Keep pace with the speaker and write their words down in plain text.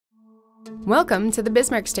Welcome to the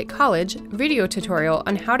Bismarck State College video tutorial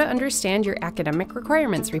on how to understand your academic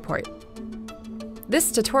requirements report.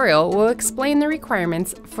 This tutorial will explain the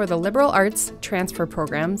requirements for the Liberal Arts Transfer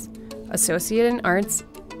Programs, Associate in Arts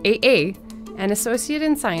AA, and Associate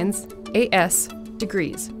in Science AS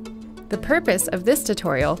degrees. The purpose of this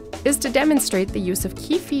tutorial is to demonstrate the use of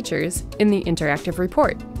key features in the interactive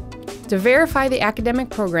report. To verify the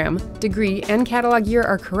academic program, degree, and catalog year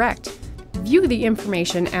are correct, view the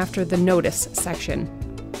information after the Notice section.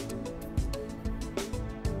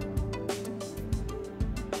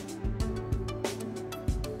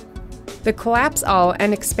 The Collapse All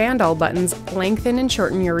and Expand All buttons lengthen and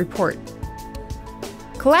shorten your report.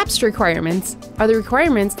 Collapsed requirements are the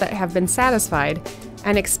requirements that have been satisfied,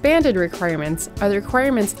 and expanded requirements are the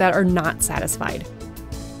requirements that are not satisfied.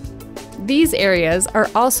 These areas are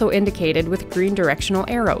also indicated with green directional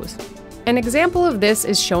arrows. An example of this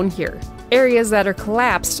is shown here. Areas that are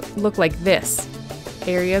collapsed look like this.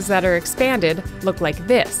 Areas that are expanded look like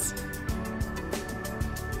this.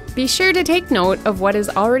 Be sure to take note of what is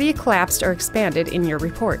already collapsed or expanded in your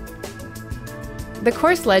report. The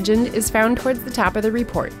course legend is found towards the top of the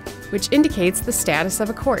report, which indicates the status of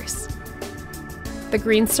a course. The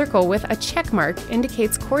green circle with a check mark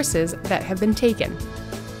indicates courses that have been taken.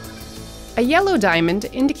 A yellow diamond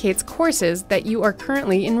indicates courses that you are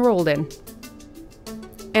currently enrolled in.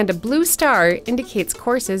 And a blue star indicates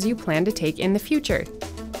courses you plan to take in the future.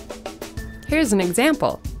 Here's an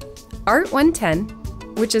example. Art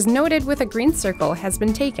 110, which is noted with a green circle, has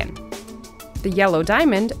been taken. The yellow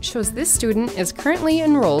diamond shows this student is currently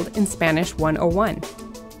enrolled in Spanish 101.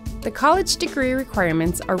 The college degree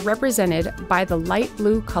requirements are represented by the light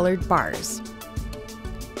blue colored bars.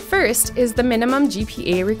 First is the minimum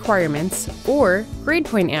GPA requirements, or grade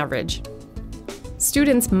point average.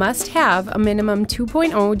 Students must have a minimum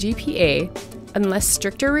 2.0 GPA unless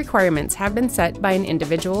stricter requirements have been set by an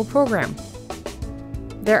individual program.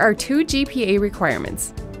 There are two GPA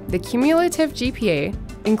requirements: the cumulative GPA,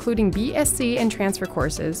 including BSc and transfer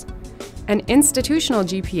courses, and institutional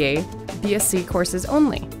GPA, BSc courses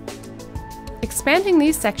only. Expanding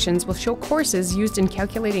these sections will show courses used in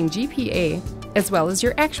calculating GPA as well as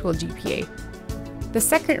your actual GPA. The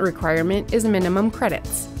second requirement is minimum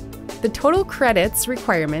credits. The total credits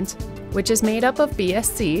requirement, which is made up of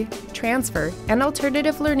BSc, transfer, and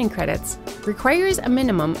alternative learning credits, requires a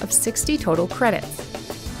minimum of 60 total credits.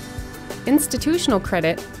 Institutional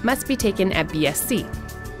credit must be taken at BSc.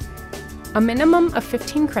 A minimum of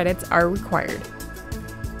 15 credits are required.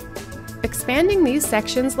 Expanding these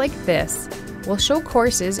sections like this will show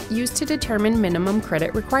courses used to determine minimum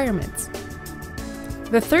credit requirements.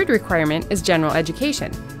 The third requirement is general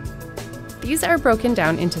education. These are broken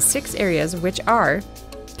down into 6 areas, which are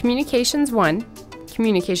Communications 1,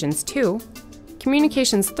 Communications 2,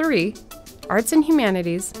 Communications 3, Arts and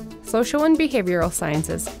Humanities, Social and Behavioral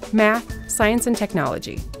Sciences, Math, Science and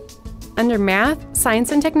Technology. Under Math,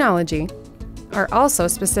 Science and Technology are also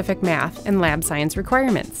specific math and lab science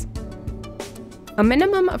requirements. A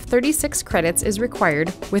minimum of 36 credits is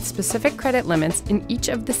required, with specific credit limits in each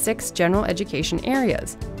of the 6 general education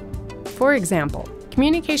areas. For example,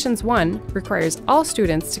 Communications 1 requires all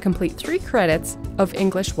students to complete 3 credits of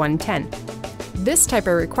English 110. This type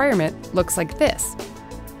of requirement looks like this.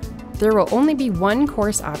 There will only be one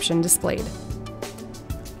course option displayed.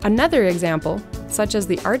 Another example, such as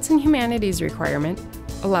the Arts and Humanities requirement,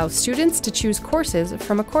 allows students to choose courses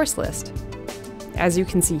from a course list. As you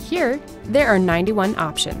can see here, there are 91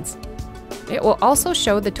 options. It will also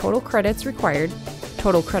show the total credits required,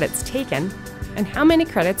 total credits taken, and how many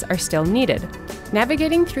credits are still needed.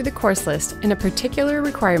 Navigating through the course list in a particular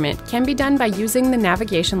requirement can be done by using the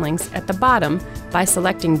navigation links at the bottom by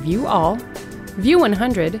selecting View All, View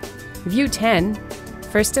 100, View 10,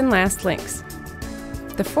 First and Last links.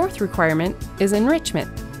 The fourth requirement is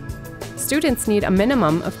enrichment. Students need a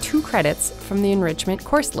minimum of 2 credits from the enrichment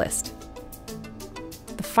course list.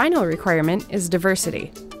 The final requirement is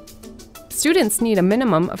diversity. Students need a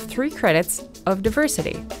minimum of 3 credits of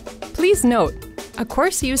diversity. Please note, a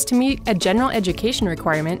course used to meet a general education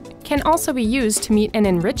requirement can also be used to meet an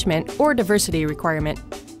enrichment or diversity requirement.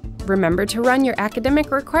 Remember to run your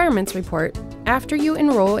academic requirements report after you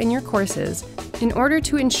enroll in your courses in order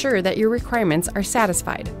to ensure that your requirements are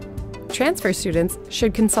satisfied. Transfer students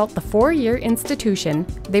should consult the 4-year institution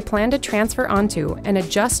they plan to transfer onto and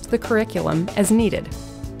adjust the curriculum as needed.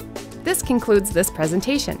 This concludes this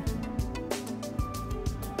presentation.